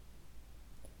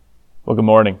Well, good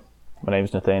morning. My name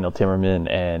is Nathaniel Timmerman,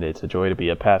 and it's a joy to be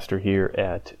a pastor here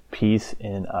at Peace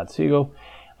in Otsego.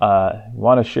 I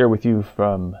want to share with you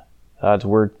from God's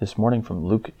Word this morning from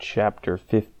Luke chapter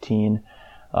 15.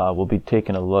 We'll be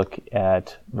taking a look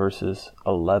at verses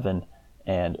 11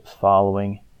 and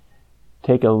following.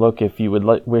 Take a look, if you would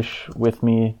wish with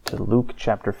me, to Luke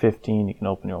chapter 15. You can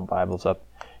open your own Bibles up.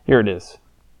 Here it is.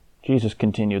 Jesus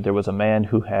continued, "There was a man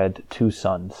who had 2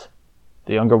 sons.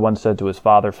 The younger one said to his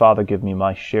father, 'Father, give me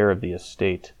my share of the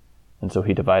estate.' And so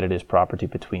he divided his property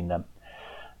between them.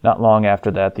 Not long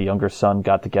after that, the younger son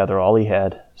got together all he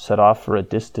had, set off for a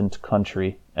distant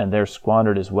country, and there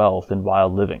squandered his wealth in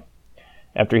wild living.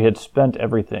 After he had spent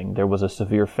everything, there was a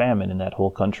severe famine in that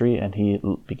whole country, and he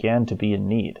began to be in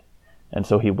need. And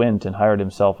so he went and hired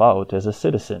himself out as a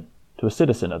citizen to a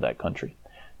citizen of that country,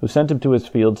 who sent him to his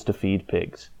fields to feed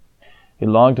pigs. He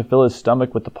longed to fill his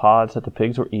stomach with the pods that the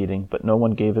pigs were eating, but no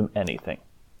one gave him anything.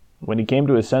 When he came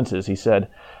to his senses, he said,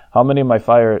 'How many of my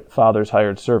father's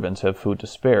hired servants have food to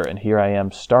spare, and here I am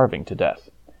starving to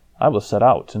death? I will set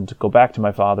out and go back to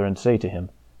my father and say to him,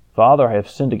 Father, I have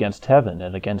sinned against heaven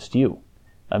and against you.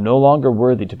 I am no longer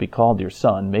worthy to be called your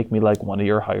son. Make me like one of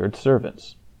your hired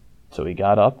servants.' So he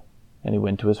got up, and he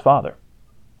went to his father.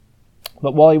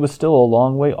 But while he was still a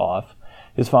long way off,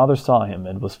 his father saw him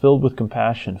and was filled with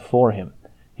compassion for him.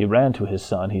 He ran to his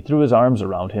son, he threw his arms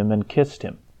around him and kissed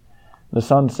him. The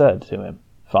son said to him,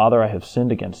 'Father, I have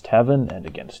sinned against heaven and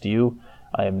against you.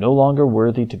 I am no longer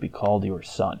worthy to be called your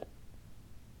son.'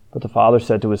 But the father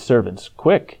said to his servants,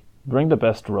 'Quick, bring the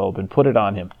best robe and put it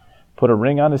on him. Put a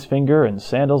ring on his finger and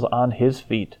sandals on his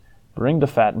feet. Bring the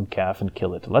fattened calf and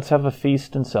kill it. Let's have a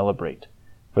feast and celebrate.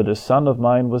 For this son of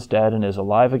mine was dead and is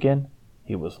alive again.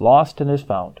 He was lost and is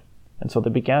found.' And so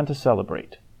they began to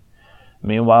celebrate.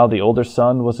 Meanwhile, the older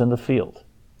son was in the field.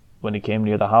 When he came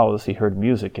near the house, he heard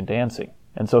music and dancing.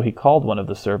 And so he called one of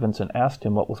the servants and asked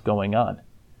him what was going on.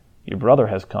 'Your brother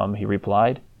has come,' he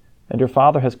replied, 'and your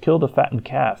father has killed a fattened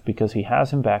calf because he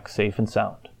has him back safe and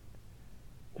sound.'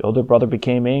 The older brother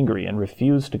became angry and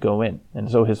refused to go in.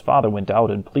 And so his father went out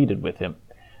and pleaded with him.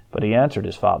 But he answered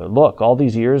his father, 'Look, all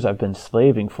these years I've been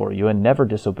slaving for you and never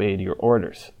disobeyed your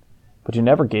orders. But you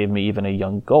never gave me even a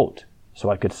young goat, so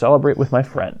I could celebrate with my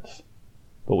friends.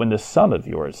 But when this son of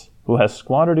yours, who has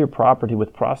squandered your property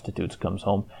with prostitutes, comes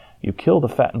home, you kill the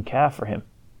fattened calf for him.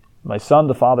 My son,'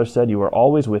 the father said, 'you are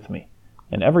always with me,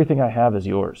 and everything I have is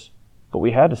yours. But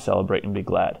we had to celebrate and be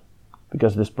glad,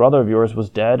 because this brother of yours was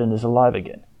dead and is alive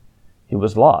again. He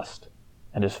was lost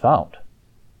and is found.'"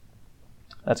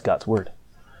 That's God's Word.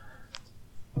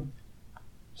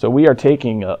 So we are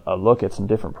taking a look at some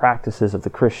different practices of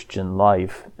the Christian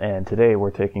life, and today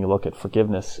we're taking a look at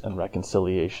forgiveness and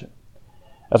reconciliation.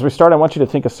 As we start, I want you to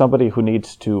think of somebody who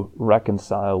needs to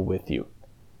reconcile with you.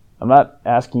 I'm not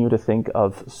asking you to think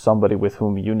of somebody with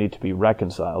whom you need to be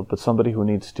reconciled, but somebody who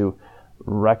needs to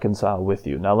reconcile with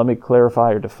you. Now let me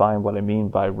clarify or define what I mean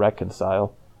by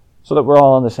reconcile so that we're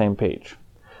all on the same page.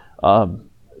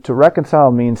 To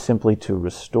reconcile means simply to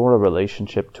restore a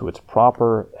relationship to its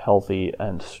proper, healthy,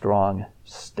 and strong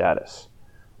status,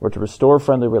 or to restore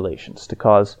friendly relations, to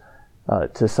cause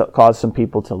some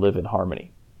people to live in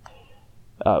harmony.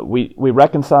 We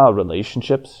reconcile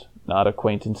relationships, not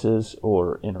acquaintances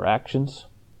or interactions.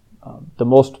 The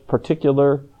most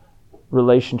particular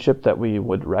relationship that we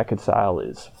would reconcile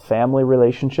is family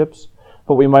relationships,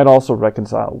 but we might also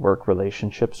reconcile work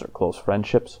relationships or close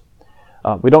friendships.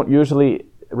 We don't usually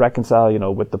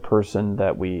reconcile, with the person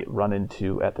that we run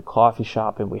into at the coffee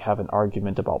shop and we have an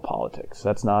argument about politics.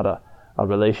 That's not a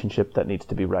relationship that needs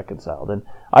to be reconciled. And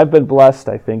I've been blessed,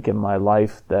 I think, in my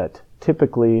life that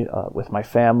typically with my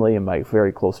family and my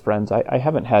very close friends, I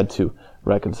haven't had to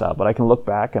reconcile. But I can look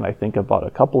back and I think about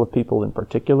a couple of people in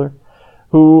particular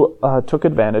who took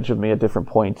advantage of me at different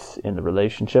points in the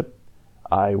relationship.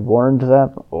 I warned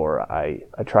them, or I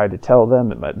tried to tell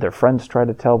them, and their friends tried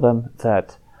to tell them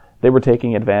that they were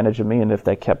taking advantage of me, and if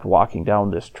they kept walking down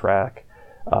this track,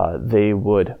 they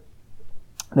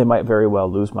might very well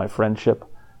lose my friendship.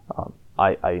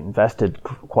 I invested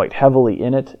quite heavily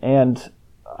in it, and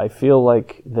I feel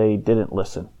like they didn't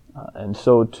listen. And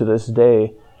so to this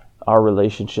day, our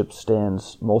relationship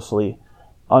stands mostly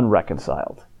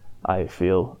unreconciled. I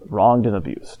feel wronged and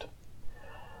abused.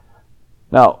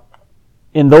 Now,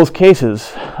 in those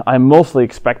cases, I'm mostly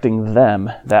expecting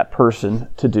them, that person,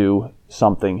 to do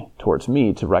something towards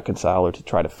me to reconcile or to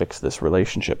try to fix this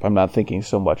relationship. I'm not thinking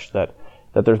so much that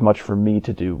there's much for me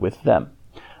to do with them.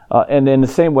 And in the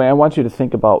same way, I want you to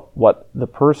think about what the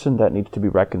person that needs to be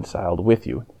reconciled with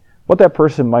you, what that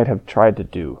person might have tried to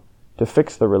do to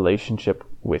fix the relationship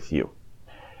with you.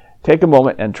 take a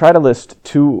moment and try to list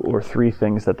 2 or 3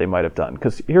 things that they might have done.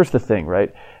 Because here's the thing,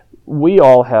 right? We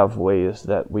all have ways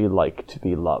that we like to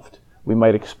be loved. We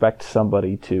might expect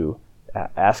somebody to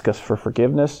ask us for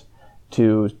forgiveness,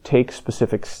 to take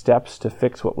specific steps to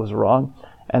fix what was wrong,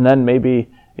 and then maybe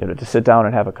to sit down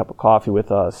and have a cup of coffee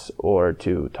with us, or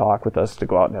to talk with us, to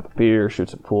go out and have a beer, shoot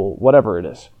some pool, whatever it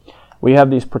is. We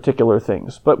have these particular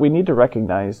things, but we need to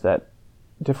recognize that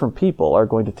different people are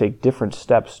going to take different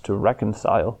steps to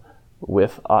reconcile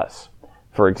with us.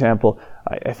 For example,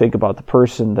 I think about the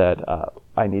person that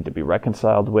I need to be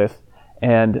reconciled with,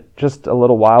 and just a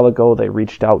little while ago they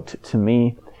reached out to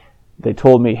me. They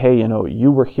told me, hey,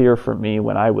 you were here for me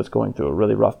when I was going through a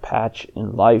really rough patch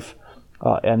in life,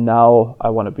 and now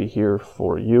I want to be here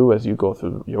for you as you go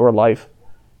through your life.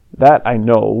 That, I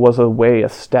know, was a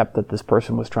step that this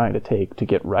person was trying to take to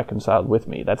get reconciled with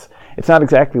me. It's not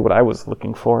exactly what I was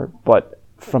looking for, but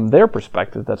from their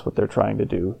perspective, that's what they're trying to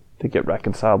do to get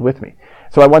reconciled with me.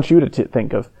 So I want you to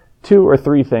think of 2 or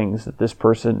 3 things that this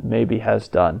person maybe has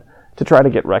done to try to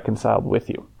get reconciled with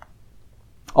you.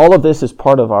 All of this is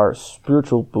part of our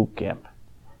spiritual boot camp.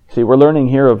 See, we're learning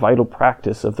here a vital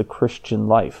practice of the Christian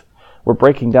life. We're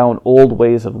breaking down old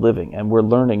ways of living, and we're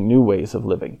learning new ways of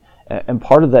living. And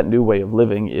part of that new way of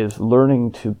living is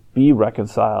learning to be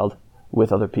reconciled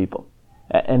with other people.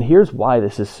 And here's why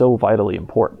this is so vitally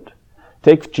important.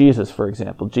 Take Jesus, for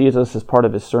example. Jesus, as part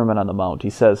of his Sermon on the Mount, he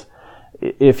says,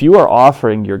 if you are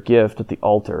offering your gift at the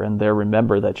altar and there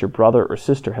remember that your brother or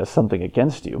sister has something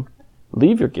against you,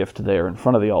 leave your gift there in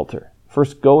front of the altar.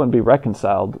 First go and be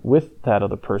reconciled with that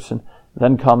other person,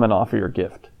 then come and offer your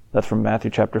gift. That's from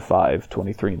Matthew chapter 5,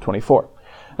 23 and 24.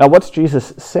 Now what's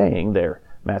Jesus saying there,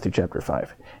 Matthew chapter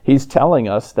 5? He's telling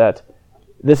us that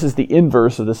this is the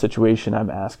inverse of the situation I'm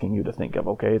asking you to think of,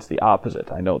 okay? It's the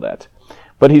opposite, I know that.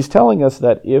 But he's telling us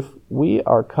that if we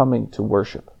are coming to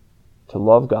worship, to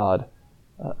love God,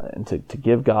 and to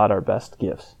give God our best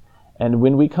gifts, and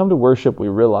when we come to worship, we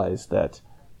realize that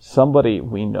somebody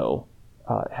we know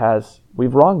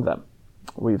we've wronged them,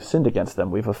 we've sinned against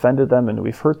them, we've offended them, and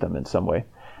we've hurt them in some way,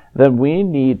 then we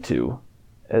need to,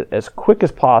 as quick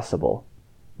as possible,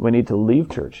 we need to leave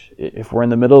church. If we're in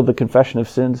the middle of the confession of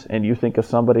sins and you think of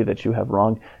somebody that you have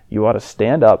wronged, you ought to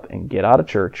stand up and get out of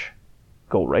church,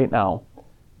 go right now,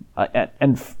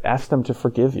 and ask them to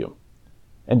forgive you.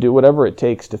 And do whatever it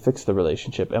takes to fix the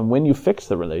relationship. And when you fix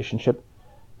the relationship,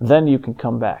 then you can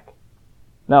come back.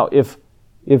 Now, if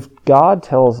God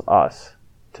tells us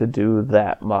to do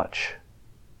that much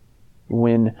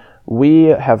when we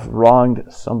have wronged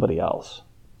somebody else,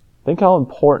 think how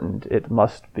important it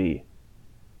must be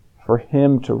for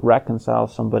him to reconcile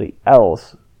somebody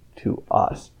else to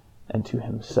us and to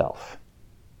himself.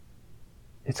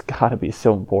 It's got to be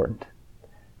so important.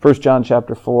 1 John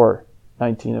chapter 4,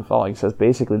 19 and following says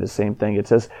basically the same thing. It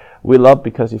says, we love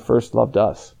because he first loved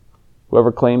us.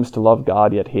 Whoever claims to love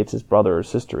God yet hates his brother or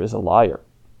sister is a liar.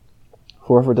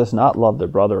 Whoever does not love their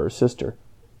brother or sister,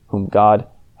 whom God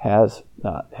has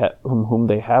not, whom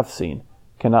they have seen,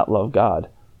 cannot love God,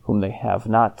 whom they have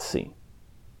not seen.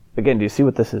 Again, do you see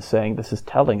what this is saying? This is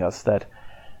telling us that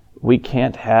we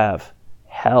can't have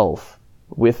health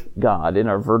with God in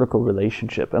our vertical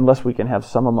relationship unless we can have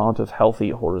some amount of healthy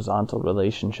horizontal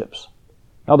relationships.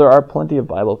 Now, there are plenty of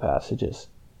Bible passages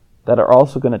that are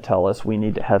also going to tell us we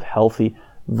need to have healthy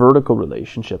vertical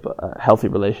relationship, a healthy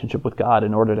relationship with God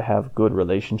in order to have good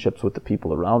relationships with the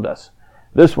people around us.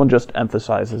 This one just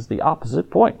emphasizes the opposite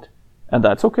point, and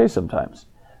that's okay sometimes,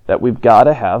 that we've got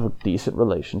to have decent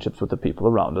relationships with the people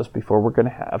around us before we're going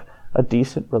to have a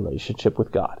decent relationship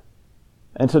with God.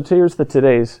 And so here's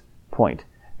today's point.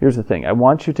 Here's the thing. I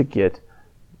want you to get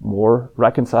more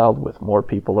reconciled with more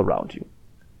people around you.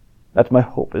 That's my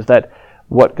hope, is that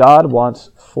what God wants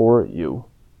for you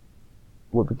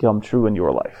will become true in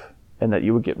your life, and that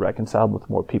you would get reconciled with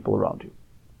more people around you.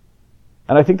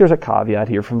 And I think there's a caveat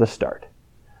here from the start.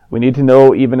 We need to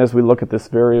know, even as we look at this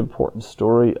very important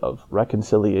story of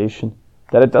reconciliation,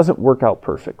 that it doesn't work out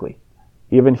perfectly.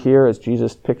 Even here, as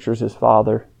Jesus pictures his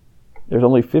Father, there's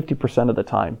only 50% of the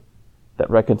time that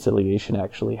reconciliation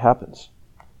actually happens.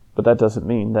 But that doesn't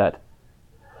mean that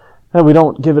we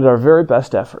don't give it our very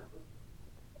best effort.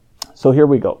 So here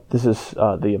we go. This is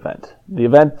the event. The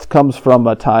event comes from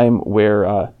a time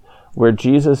where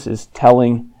Jesus is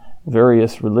telling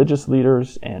various religious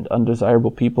leaders and undesirable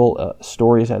people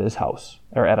stories at his house,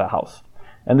 or at a house.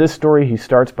 And this story, he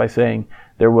starts by saying,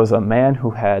 there was a man who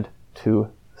had 2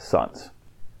 sons.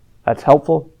 That's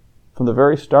helpful. From the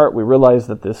very start, we realize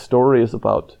that this story is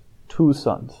about 2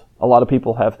 sons. A lot of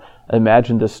people have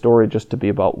imagined this story just to be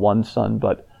about 1 son,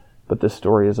 but this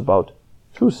story is about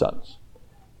 2 sons.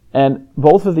 And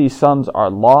both of these sons are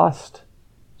lost,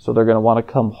 so they're going to want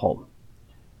to come home.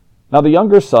 Now, the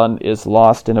younger son is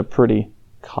lost in a pretty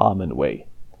common way.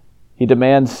 He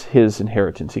demands his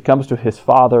inheritance. He comes to his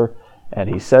father and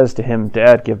he says to him,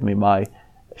 "Dad, give me my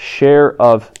share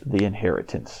of the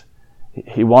inheritance."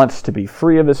 He wants to be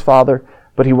free of his father,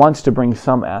 but he wants to bring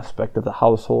some aspect of the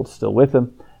household still with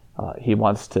him. He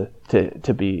wants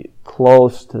to be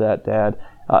close to that dad,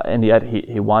 and yet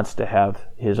he wants to have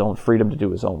his own freedom to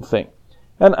do his own thing.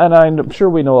 And I'm sure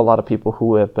we know a lot of people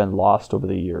who have been lost over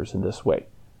the years in this way.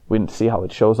 We see how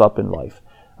it shows up in life.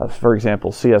 For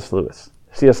example, C.S. Lewis.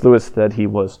 C.S. Lewis said he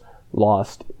was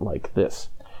lost like this.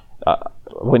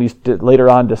 When he later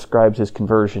on describes his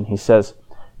conversion, he says,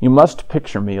 "You must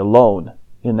picture me alone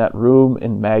in that room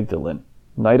in Magdalen,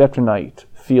 night after night,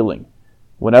 feeling,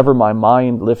 whenever my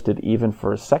mind lifted even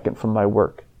for a second from my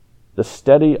work, the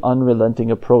steady,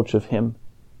 unrelenting approach of him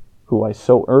who I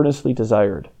so earnestly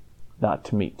desired not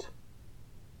to meet."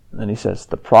 And then he says,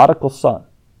 "The prodigal son,"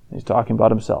 he's talking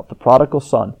about himself, "the prodigal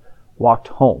son walked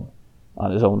home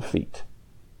on his own feet."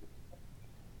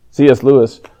 C.S.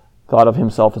 Lewis thought of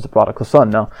himself as a prodigal son.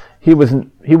 Now, he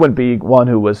wouldn't be one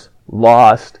who was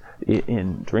lost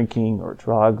in drinking or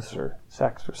drugs or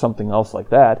sex or something else like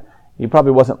that. He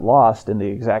probably wasn't lost in the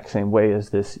exact same way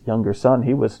as this younger son.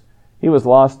 He was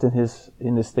lost in his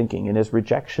thinking, in his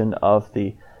rejection of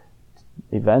the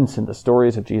events and the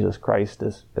stories of Jesus Christ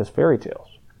as fairy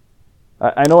tales.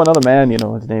 I know another man,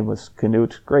 his name was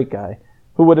Canute, great guy,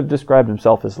 who would have described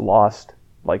himself as lost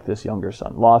like this younger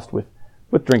son, lost with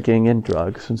drinking and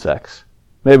drugs and sex.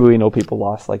 Maybe we know people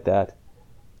lost like that.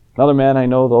 Another man I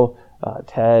know, though,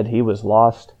 Ted, he was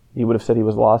lost. He would have said he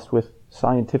was lost with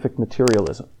scientific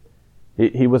materialism.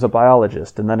 He was a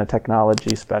biologist and then a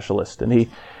technology specialist. And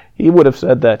he would have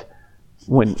said that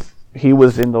when he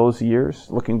was in those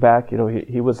years, looking back,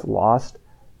 he was lost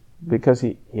because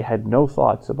he had no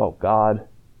thoughts about God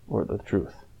or the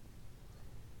truth.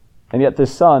 And yet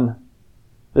this son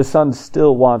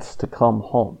still wants to come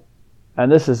home. And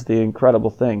this is the incredible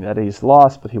thing, that he's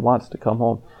lost, but he wants to come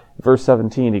home. Verse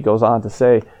 17, he goes on to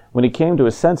say, "When he came to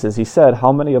his senses, he said,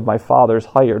 'How many of my father's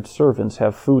hired servants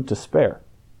have food to spare?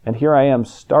 And here I am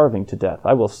starving to death.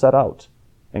 I will set out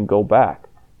and go back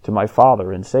to my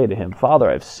father and say to him, Father,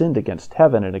 I have sinned against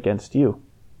heaven and against you.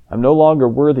 I'm no longer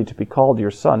worthy to be called your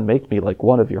son. Make me like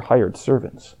one of your hired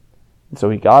servants.' And so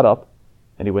he got up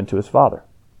and he went to his father."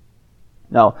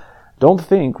 Now, don't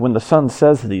think when the son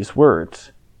says these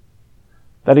words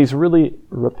that he's really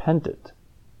repentant,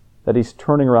 that he's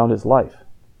turning around his life.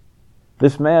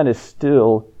 This man is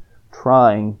still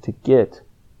trying to get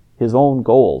his own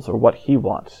goals or what he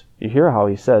wants. You hear how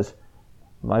he says,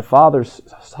 "My father's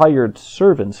hired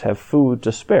servants have food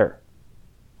to spare."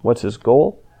 What's his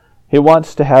goal? He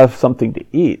wants to have something to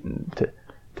eat and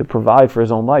to provide for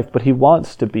his own life, but he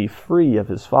wants to be free of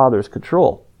his father's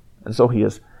control. And so he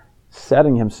is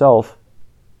setting himself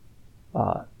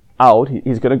out.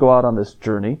 He's going to go out on this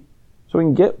journey so he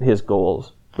can get his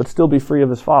goals, but still be free of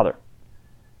his father.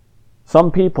 Some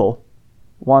people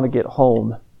want to get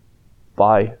home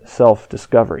by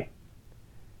self-discovery.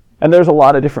 And there's a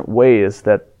lot of different ways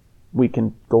that we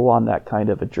can go on that kind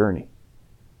of a journey.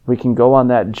 We can go on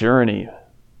that journey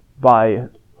by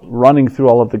running through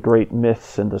all of the great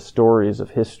myths and the stories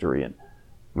of history and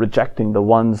rejecting the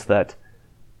ones that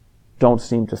don't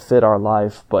seem to fit our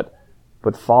life, but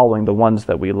following the ones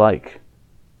that we like.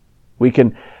 We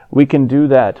can do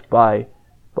that by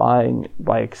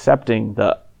accepting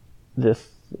the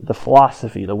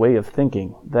philosophy, the way of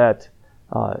thinking that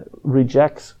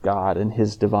rejects God and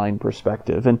his divine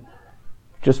perspective and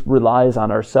just relies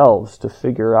on ourselves to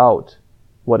figure out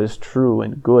what is true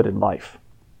and good in life.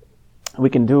 We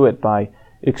can do it by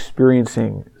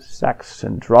experiencing sex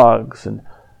and drugs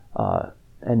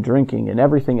and drinking and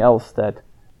everything else that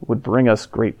would bring us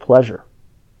great pleasure.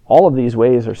 All of these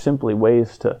ways are simply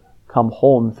ways to come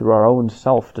home through our own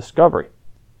self-discovery.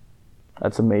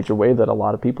 That's a major way that a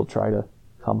lot of people try to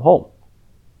come home.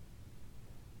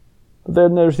 But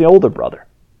then there's the older brother.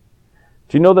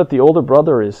 Do you know that the older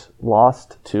brother is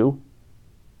lost too?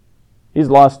 He's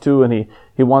lost too, and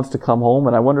he wants to come home,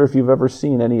 and I wonder if you've ever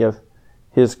seen any of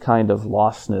his kind of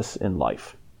lostness in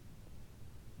life.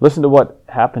 Listen to what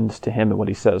happens to him and what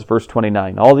he says. Verse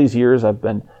 29, "All these years I've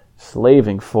been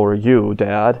slaving for you,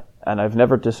 Dad, and I've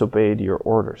never disobeyed your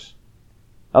orders."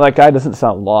 Now that guy doesn't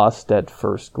sound lost at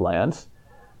first glance,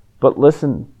 but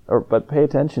pay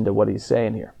attention to what he's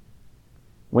saying here.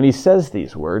 When he says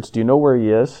these words, do you know where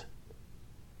he is?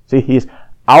 See, he's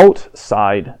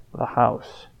outside the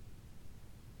house.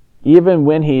 Even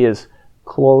when he is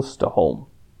close to home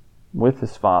with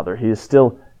his father, he is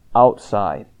still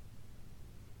outside.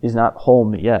 He's not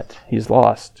home yet. He's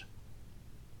lost.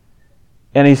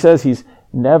 And he says he's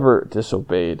never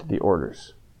disobeyed the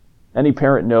orders. Any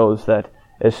parent knows that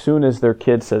as soon as their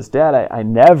kid says, "Dad, I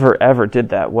never ever did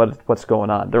that. What's going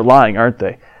on?" They're lying, aren't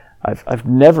they? I've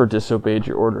never disobeyed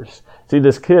your orders. See,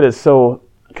 this kid is so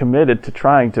committed to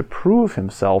trying to prove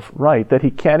himself right that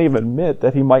he can't even admit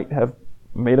that he might have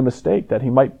made a mistake, that he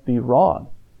might be wrong.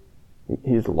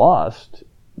 He's lost,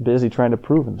 busy trying to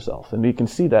prove himself. And you can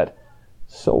see that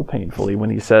so painfully when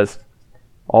he says,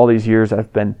 "All these years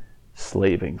I've been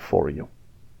slaving for you."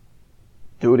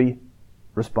 Duty,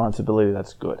 responsibility,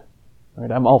 that's good.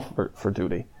 Right? I'm all for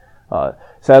duty.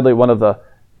 Sadly, one of the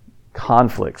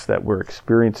conflicts that we're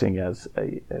experiencing as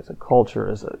a culture,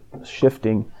 as a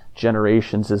shifting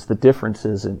generations, is the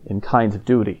differences in kinds of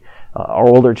duty. Our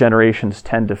older generations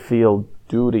tend to feel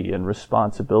duty and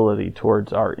responsibility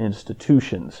towards our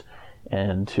institutions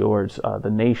and towards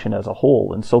the nation as a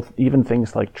whole. And so even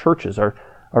things like churches are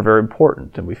very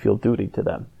important, and we feel duty to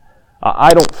them.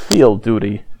 I don't feel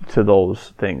duty to those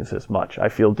things as much. I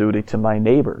feel duty to my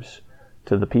neighbors,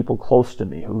 to the people close to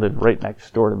me who live right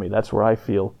next door to me. That's where I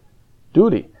feel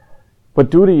duty.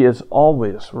 But duty is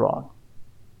always wrong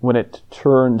when it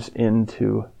turns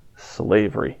into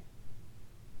slavery.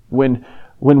 When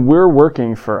we're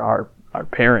working for our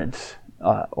parents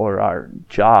or our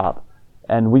job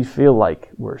and we feel like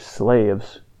we're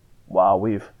slaves, wow,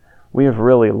 we have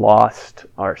really lost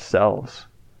ourselves.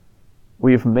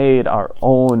 We've made our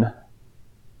own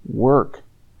work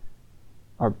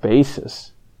our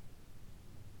basis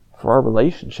for our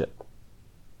relationship.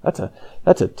 That's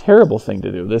a terrible thing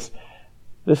to do.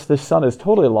 This son is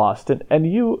totally lost,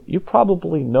 and you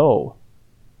probably know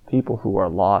people who are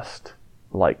lost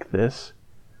like this.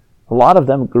 A lot of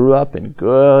them grew up in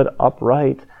good,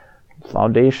 upright,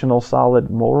 foundational,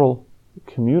 solid, moral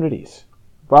communities.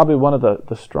 Probably one of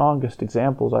the strongest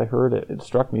examples I heard, it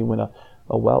struck me when a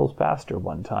Wells pastor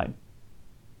one time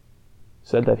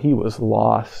said that he was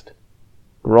lost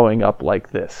growing up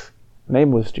like this. His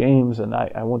name was James, and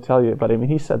I won't tell you, but I mean,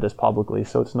 he said this publicly,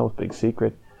 so it's no big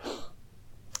secret.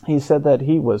 He said that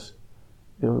he was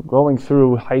going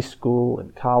through high school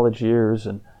and college years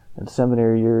and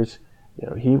seminary years.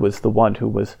 He was the one who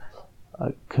was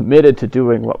committed to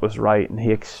doing what was right, and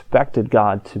he expected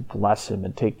God to bless him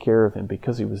and take care of him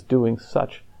because he was doing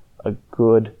such a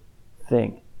good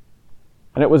thing.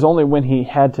 And it was only when he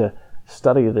had to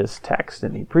study this text,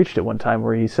 and he preached it one time,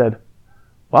 where he said,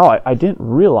 wow, I didn't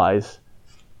realize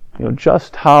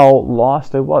just how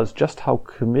lost I was, just how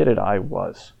committed I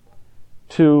was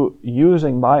to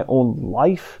using my own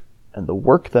life and the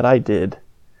work that I did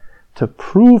to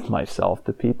prove myself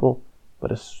to people,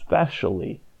 but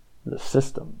especially the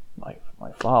system, my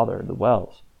father, the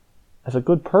Wells, as a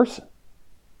good person.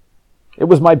 It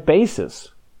was my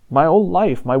basis. My own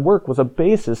life, my work was a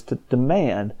basis to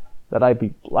demand that I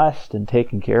be blessed and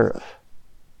taken care of.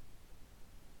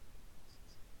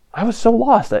 I was so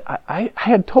lost. I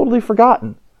had totally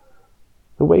forgotten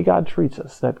the way God treats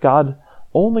us, that God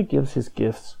only gives his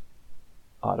gifts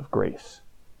out of grace.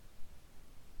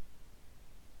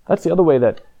 This is the other way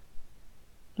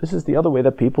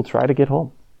that people try to get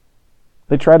home.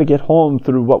 They try to get home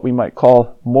through what we might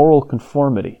call moral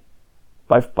conformity,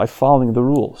 by following the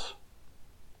rules.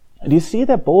 And you see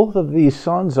that both of these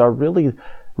sons are really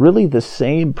the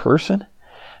same person?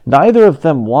 Neither of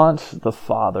them wants the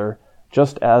Father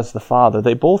just as the Father.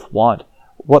 They both want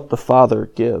what the Father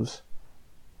gives.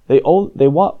 They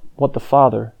want what the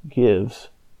Father gives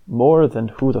more than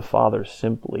who the Father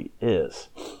simply is.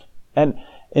 And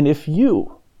if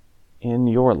you, in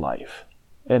your life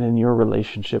and in your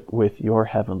relationship with your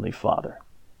Heavenly Father,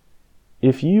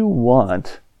 if you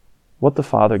want what the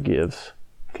Father gives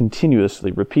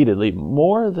continuously, repeatedly,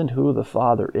 more than who the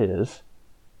Father is,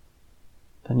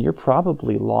 then you're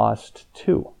probably lost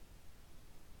too.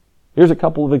 Here's a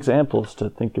couple of examples to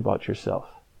think about yourself.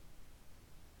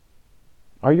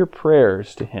 Are your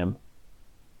prayers to Him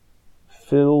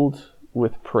filled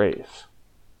with praise?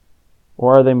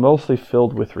 Or are they mostly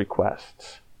filled with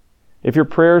requests? If your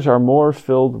prayers are more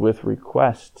filled with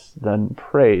requests than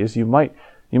praise, you might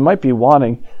be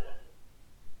wanting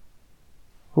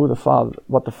what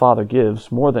the Father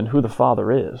gives more than who the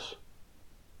Father is.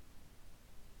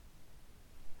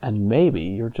 And maybe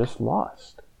you're just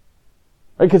lost.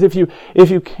 Because if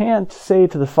you can't say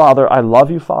to the Father, I love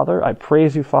you, Father, I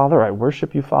praise you, Father, I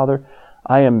worship you, Father,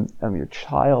 I am your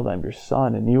child, I'm your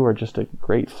son, and you are just a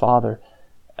great Father,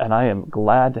 and I am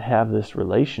glad to have this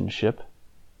relationship,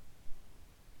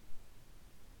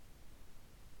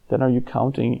 then are you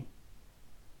counting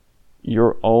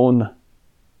your own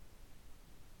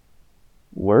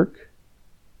work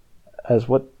as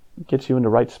what gets you in the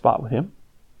right spot with him?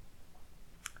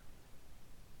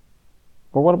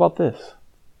 Or what about this?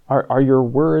 Are your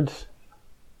words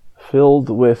filled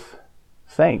with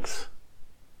thanks?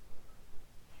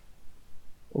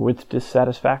 With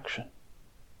dissatisfaction?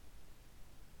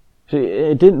 See,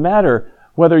 it didn't matter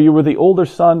whether you were the older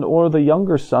son or the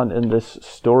younger son in this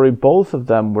story. Both of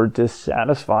them were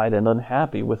dissatisfied and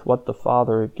unhappy with what the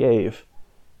Father gave.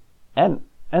 And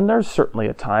there's certainly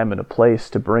a time and a place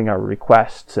to bring our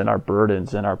requests and our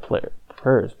burdens and our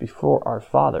prayers before our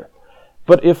Father.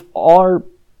 But if our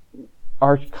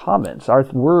comments, our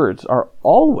words are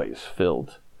always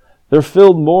filled, they're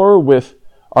filled more with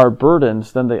our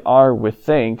burdens than they are with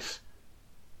thanks.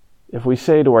 If we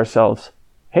say to ourselves,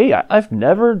 hey, I've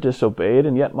never disobeyed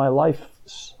and yet my life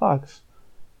sucks,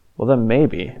 well then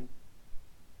maybe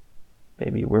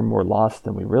we're more lost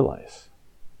than we realize.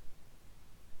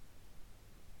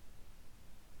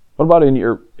 What about in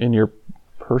your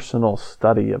personal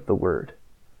study of the Word?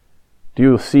 Do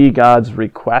you see God's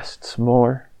requests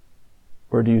more,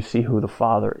 or do you see who the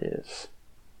Father is?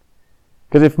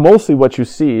 Because if mostly what you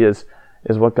see is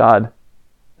what God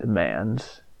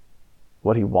demands,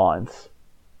 what He wants,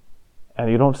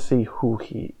 and you don't see who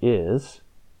He is,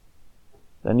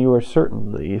 then you are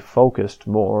certainly focused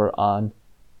more on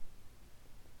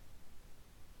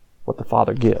what the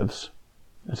Father gives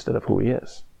instead of who He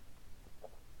is.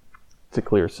 It's a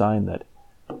clear sign that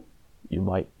you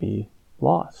might be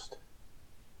lost.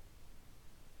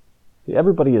 See,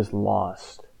 everybody is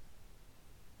lost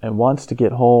and wants to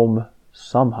get home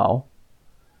somehow.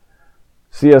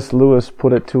 C.S. Lewis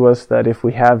put it to us that if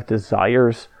we have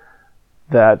desires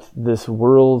that this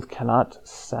world cannot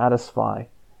satisfy,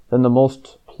 then the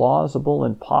most plausible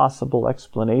and possible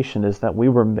explanation is that we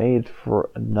were made for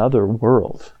another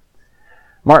world.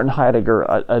 Martin Heidegger,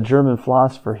 a German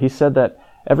philosopher, he said that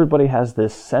everybody has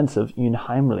this sense of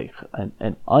unheimlich,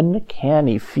 an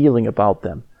uncanny feeling about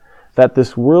them, that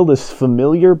this world is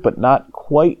familiar but not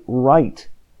quite right,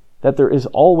 that there is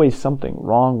always something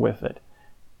wrong with it.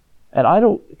 And I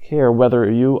don't care whether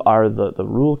you are the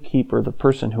rule keeper, the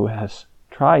person who has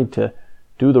tried to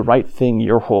do the right thing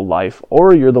your whole life,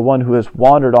 or you're the one who has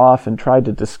wandered off and tried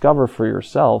to discover for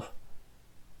yourself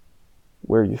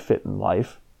where you fit in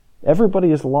life.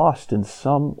 Everybody is lost in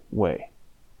some way.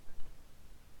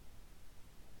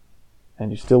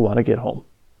 And you still want to get home.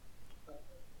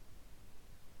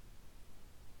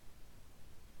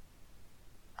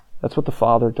 That's what the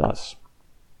Father does.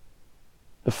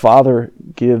 The Father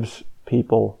gives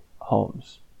people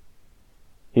homes.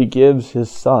 He gives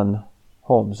His Son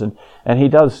homes. And He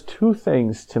does two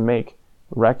things to make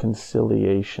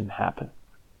reconciliation happen.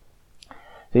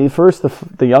 See, first,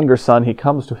 the younger son, he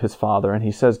comes to his father and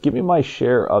he says, give me my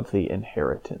share of the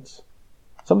inheritance.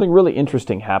 Something really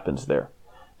interesting happens there.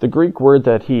 The Greek word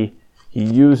that he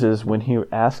uses when he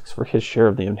asks for his share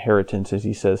of the inheritance is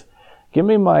he says, give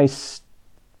me my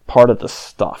part of the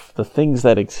stuff, the things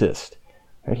that exist.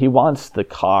 He wants the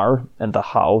car and the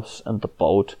house and the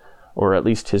boat, or at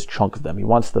least his chunk of them. He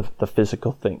wants the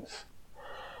physical things.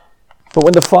 But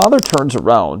when the father turns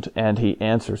around and he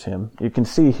answers him, you can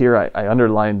see here I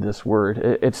underlined this word.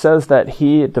 It says that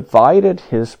he divided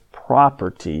his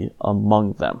property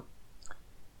among them.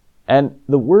 And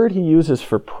the word he uses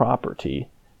for property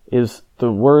is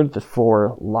the word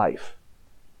for life.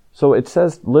 So it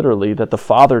says literally that the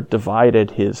father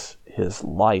divided his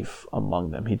life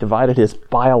among them. He divided his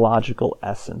biological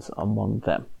essence among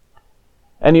them.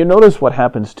 And you notice what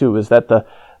happens too is that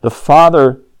the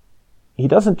father, he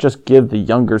doesn't just give the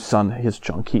younger son his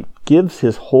chunk. He gives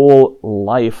his whole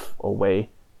life away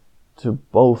to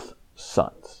both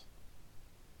sons.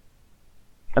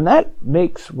 And that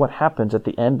makes what happens at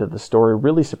the end of the story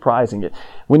really surprising.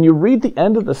 When you read the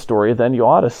end of the story, then you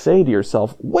ought to say to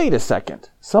yourself, wait a second,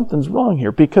 something's wrong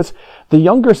here. Because the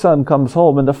younger son comes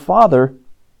home and the father,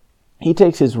 he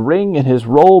takes his ring and his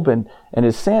robe and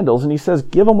his sandals and he says,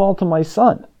 give them all to my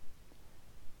son.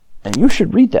 And you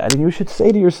should read that and you should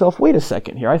say to yourself, wait a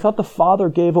second here. I thought the father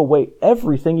gave away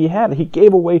everything he had. He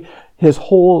gave away his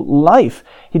whole life.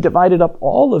 He divided up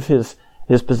all of his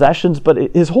possessions, but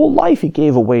his whole life he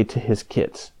gave away to his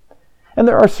kids. And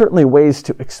there are certainly ways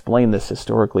to explain this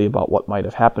historically about what might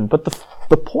have happened, but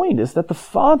the point is that the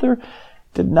father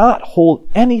did not hold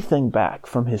anything back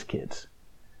from his kids.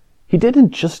 He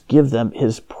didn't just give them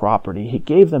his property, he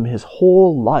gave them his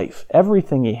whole life,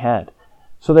 everything he had,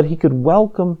 so that he could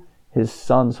welcome his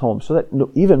sons home, so that,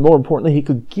 even more importantly, he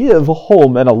could give a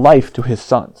home and a life to his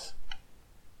sons.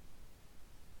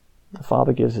 The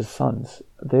father gives his sons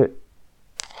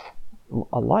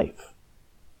a life.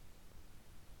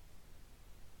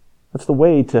 That's the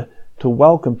way to to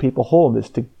welcome people home is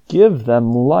to give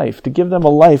them life, to give them a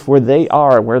life where they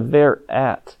are, where they're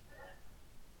at.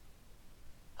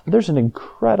 There's an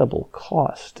incredible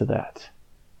cost to that.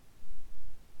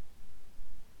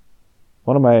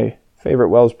 One of my favorite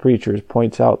Welsh preachers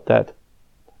points out that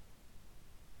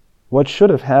what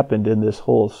should have happened in this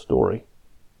whole story,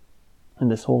 in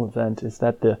this whole event, is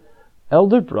that the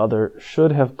elder brother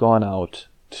should have gone out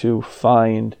to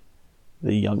find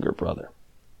the younger brother.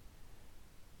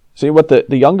 See, what the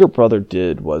younger brother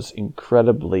did was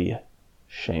incredibly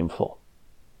shameful.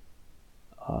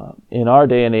 In our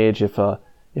day and age, if a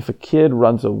kid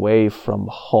runs away from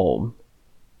home,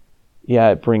 yeah,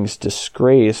 it brings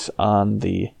disgrace on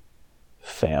the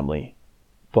family,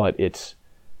 but it's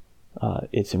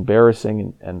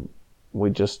embarrassing, and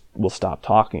we'll stop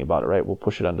talking about it, right? We'll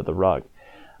push it under the rug.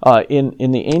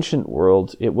 In the ancient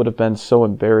world, it would have been so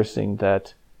embarrassing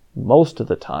that most of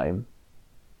the time,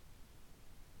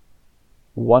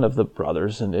 one of the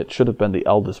brothers, and it should have been the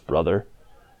eldest brother,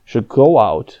 should go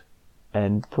out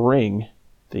and bring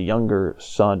the younger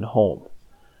son home.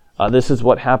 This is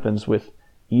what happens with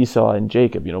Esau and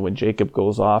Jacob. You know, when Jacob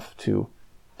goes off to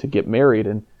get married,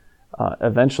 and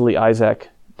eventually Isaac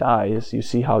dies, you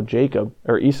see how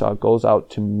Esau goes out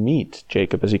to meet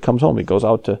Jacob as he comes home. He goes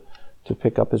out to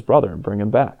pick up his brother and bring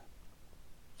him back.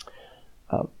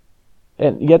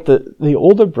 And yet the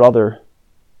older brother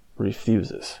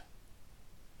refuses.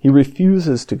 He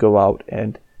refuses to go out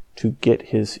and to get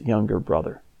his younger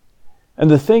brother.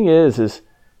 And the thing is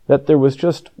that there was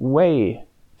just way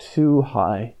too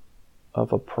high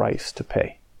of a price to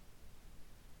pay.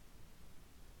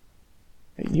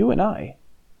 You and I,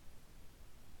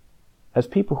 as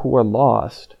people who are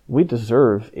lost, we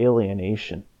deserve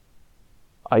alienation,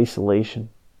 isolation,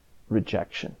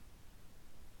 rejection.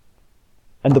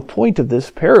 And the point of this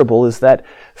parable is that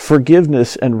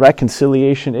forgiveness and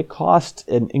reconciliation, it costs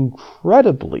an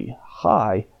incredibly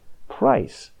high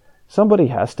price. Somebody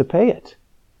has to pay it.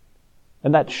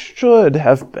 And that should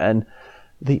have been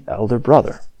the elder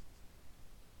brother.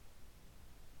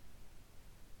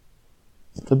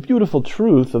 The beautiful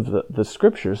truth of the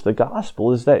scriptures, the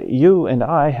gospel, is that you and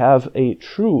I have a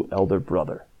true elder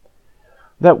brother.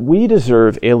 That we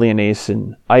deserve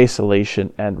alienation,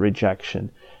 isolation, and rejection.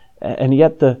 And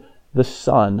yet the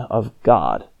Son of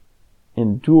God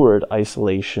endured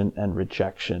isolation and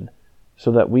rejection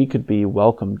so that we could be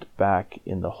welcomed back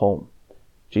in the home.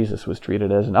 Jesus was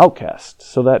treated as an outcast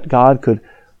so that God could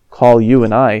call you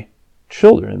and I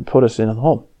children and put us in the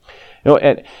home. You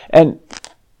know, and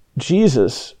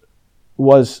Jesus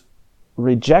was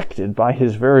rejected by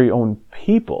his very own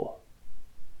people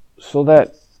so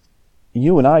that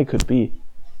you and I could be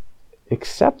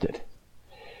accepted.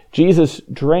 Jesus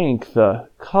drank the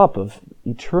cup of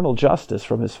eternal justice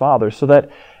from his Father so that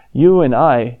you and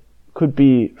I could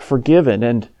be forgiven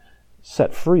and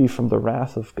set free from the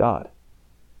wrath of God.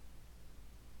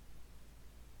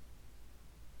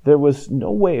 There was no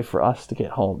way for us to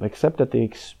get home except at the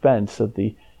expense of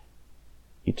the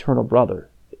eternal brother,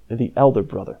 the elder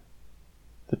brother,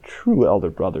 the true elder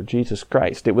brother, Jesus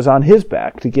Christ. It was on his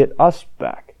back to get us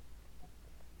back.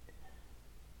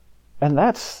 And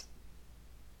that's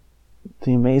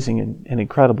the amazing and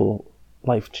incredible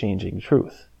life-changing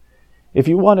truth. If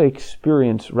you want to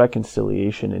experience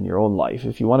reconciliation in your own life,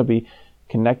 if you want to be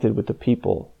connected with the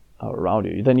people around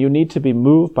you, then you need to be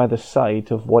moved by the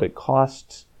sight of what it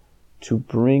costs to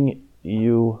bring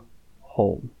you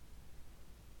home.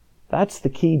 That's the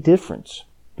key difference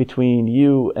between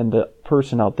you and the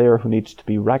person out there who needs to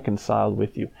be reconciled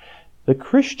with you. The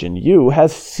Christian you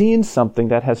has seen something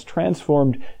that has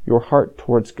transformed your heart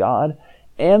towards God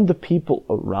and the people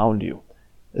around you.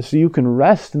 So you can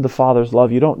rest in the Father's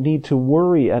love. You don't need to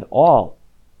worry at all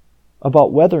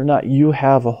about whether or not you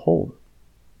have a home.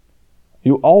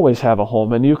 You always have a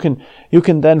home, and you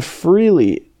can then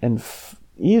freely and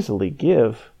easily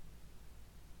give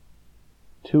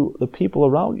to the people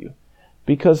around you,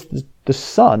 because the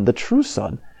Son, the true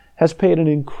Son, has paid an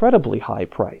incredibly high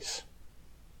price.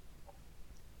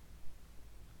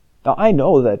 Now, I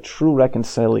know that true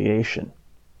reconciliation,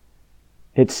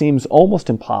 it seems almost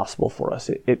impossible for us.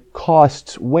 It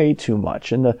costs way too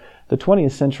much. And the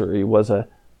 20th century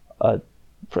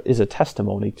is a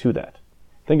testimony to that.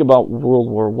 Think about World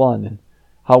War I and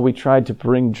how we tried to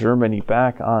bring Germany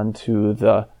back onto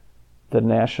the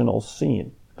national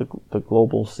scene, the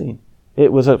global scene.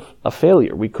 It was a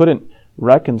failure. We couldn't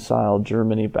reconcile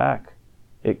Germany back.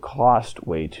 It cost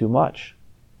way too much.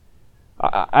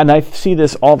 And I see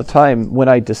this all the time when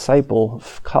I disciple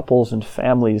couples and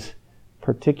families,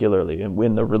 particularly, and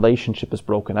when the relationship is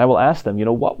broken. I will ask them,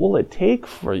 what will it take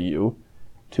for you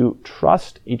to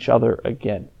trust each other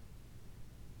again.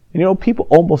 And people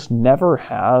almost never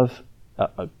have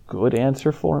a good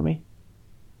answer for me.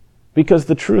 Because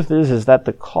the truth is that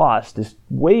the cost is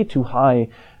way too high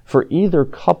for either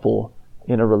couple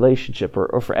in a relationship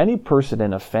or for any person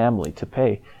in a family to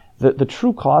pay. The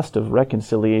true cost of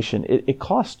reconciliation, it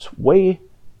costs way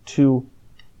too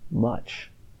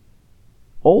much.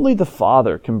 Only the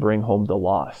Father can bring home the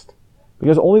lost.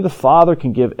 Because only the Father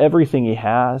can give everything He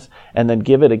has and then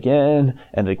give it again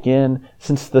and again,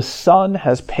 since the Son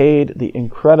has paid the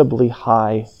incredibly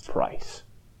high price.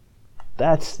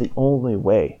 That's the only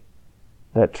way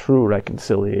that true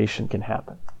reconciliation can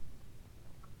happen.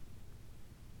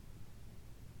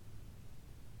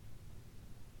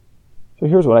 So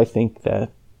here's what I think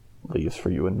that leaves for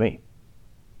you and me.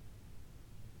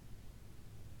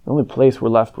 The only place we're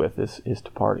left with is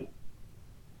to party.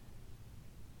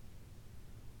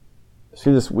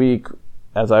 See, this week,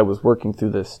 as I was working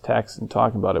through this text and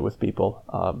talking about it with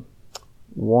people,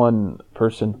 one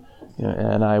person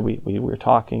and I, we were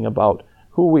talking about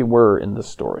who we were in the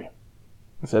story.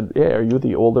 I said, "Yeah, are you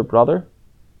the older brother?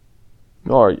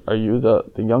 No, are you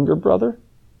the younger brother?"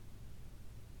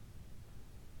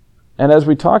 And as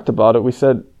we talked about it, we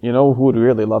said, who would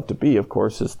really love to be, of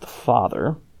course, is the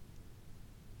Father.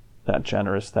 That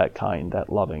generous, that kind,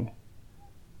 that loving.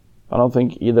 I don't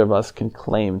think either of us can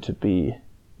claim to be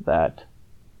that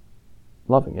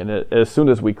loving. And as soon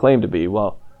as we claim to be,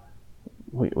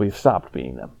 we've stopped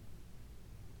being them.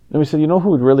 And we said, who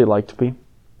would really like to be?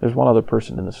 There's one other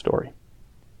person in the story.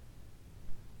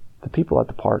 The people at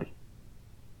the party.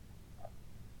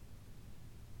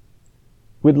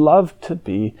 We'd love to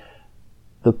be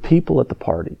the people at the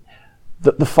party.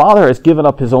 The Father has given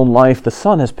up His own life. The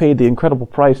Son has paid the incredible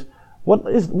price. What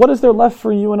is there left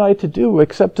for you and I to do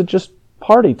except to just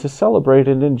party, to celebrate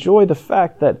and enjoy the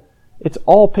fact that it's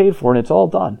all paid for and it's all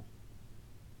done?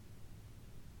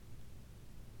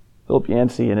 Philip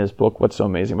Yancey, in his book, What's So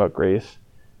Amazing About Grace,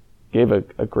 gave a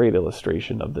great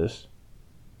illustration of this.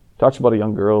 Talks about a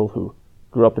young girl who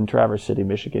grew up in Traverse City,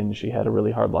 Michigan. She had a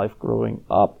really hard life growing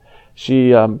up.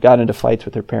 She got into fights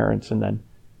with her parents and then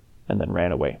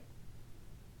ran away.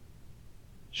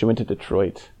 She went to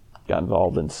Detroit, got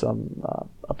involved in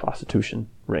a prostitution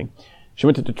ring. She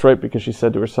went to Detroit because she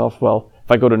said to herself, well,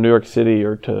 if I go to New York City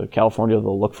or to California,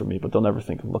 they'll look for me, but they'll never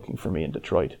think of looking for me in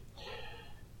Detroit.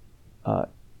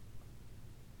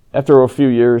 After a few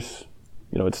years,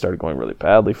 it started going really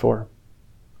badly for her.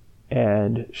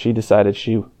 And she decided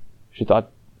she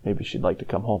thought maybe she'd like to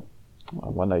come home.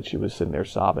 One night she was sitting there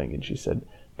sobbing and she said,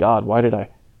 God, why did I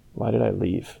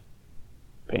leave?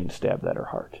 Pain stabbed at her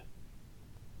heart.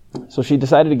 So she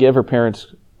decided to give her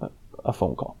parents a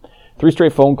phone call. 3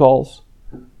 straight phone calls,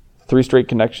 3 straight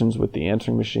connections with the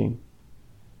answering machine.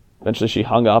 Eventually she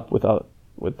hung up without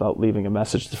leaving a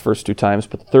message the first 2 times,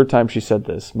 but the 3rd time she said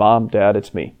this, Mom, Dad,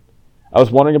 it's me. I was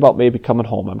wondering about maybe coming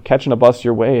home. I'm catching a bus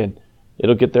your way and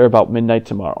it'll get there about midnight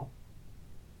tomorrow.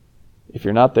 If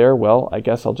you're not there, well, I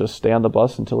guess I'll just stay on the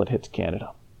bus until it hits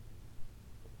Canada.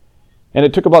 And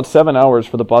it took about 7 hours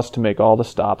for the bus to make all the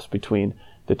stops between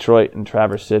Detroit and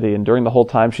Traverse City, and during the whole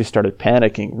time she started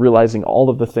panicking, realizing all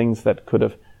of the things that could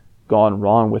have gone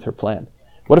wrong with her plan.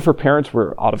 What if her parents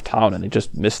were out of town and they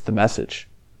just missed the message?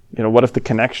 What if the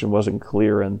connection wasn't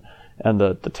clear and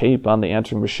the tape on the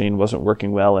answering machine wasn't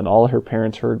working well and all her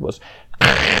parents heard was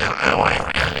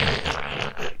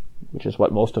which is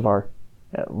what most of our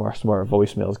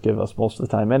voicemails give us most of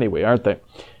the time anyway, aren't they?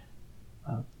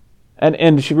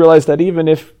 And she realized that even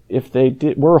if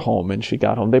they were home and she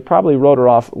got home, they probably wrote her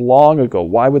off long ago.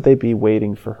 Why would they be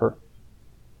waiting for her?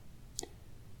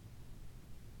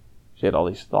 She had all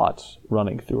these thoughts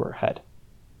running through her head.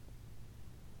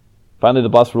 Finally, the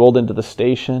bus rolled into the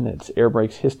station. Its air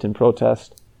brakes hissed in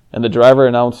protest, and the driver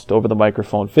announced over the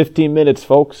microphone, 15 minutes,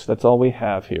 folks. That's all we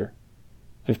have here.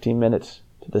 15 minutes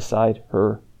to decide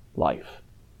her life.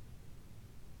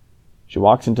 She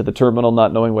walks into the terminal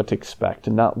not knowing what to expect,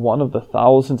 and not one of the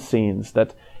 1,000 scenes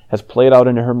that has played out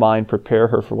in her mind prepare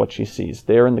her for what she sees.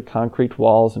 There in the concrete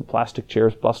walls and plastic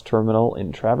chairs bus terminal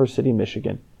in Traverse City,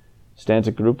 Michigan, stands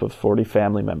a group of 40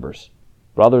 family members,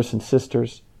 brothers and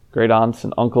sisters, great aunts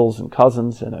and uncles and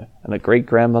cousins, and a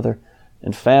great-grandmother,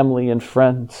 and family and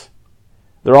friends.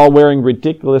 They're all wearing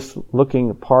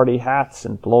ridiculous-looking party hats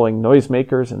and blowing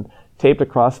noisemakers, and taped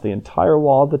across the entire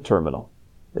wall of the terminal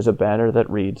is a banner that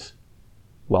reads,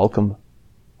 Welcome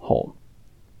home.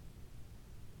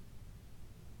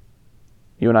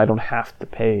 You and I don't have to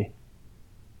pay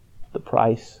the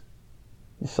price.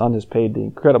 The Son has paid the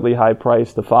incredibly high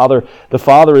price. The Father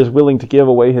is willing to give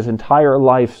away His entire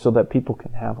life so that people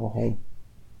can have a home.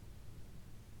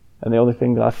 And the only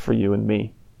thing left for you and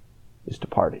me is to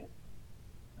party.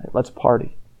 Right? Let's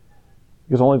party.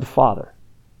 Because only the Father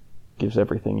gives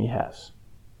everything he has.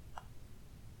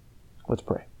 Let's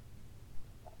pray.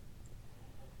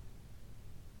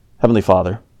 Heavenly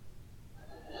Father,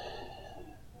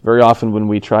 very often when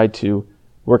we try to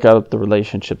work out the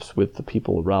relationships with the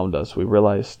people around us, we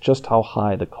realize just how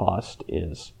high the cost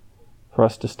is for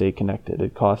us to stay connected.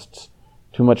 It costs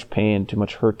too much pain, too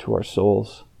much hurt to our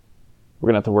souls. We're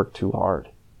going to have to work too hard.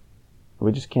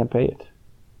 We just can't pay it.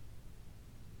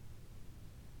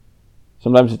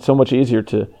 Sometimes it's so much easier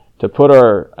to put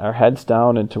our heads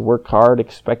down and to work hard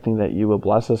expecting that you will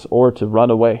bless us, or to run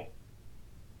away.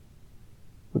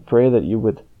 We pray that you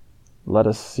would let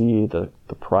us see the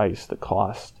price, the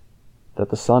cost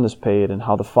that the Son has paid, and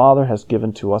how the Father has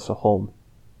given to us a home,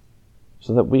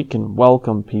 so that we can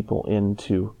welcome people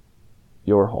into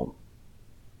your home.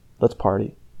 Let's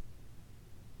party.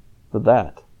 For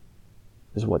that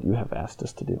is what you have asked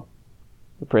us to do.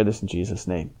 We pray this in Jesus'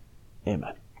 name.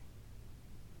 Amen.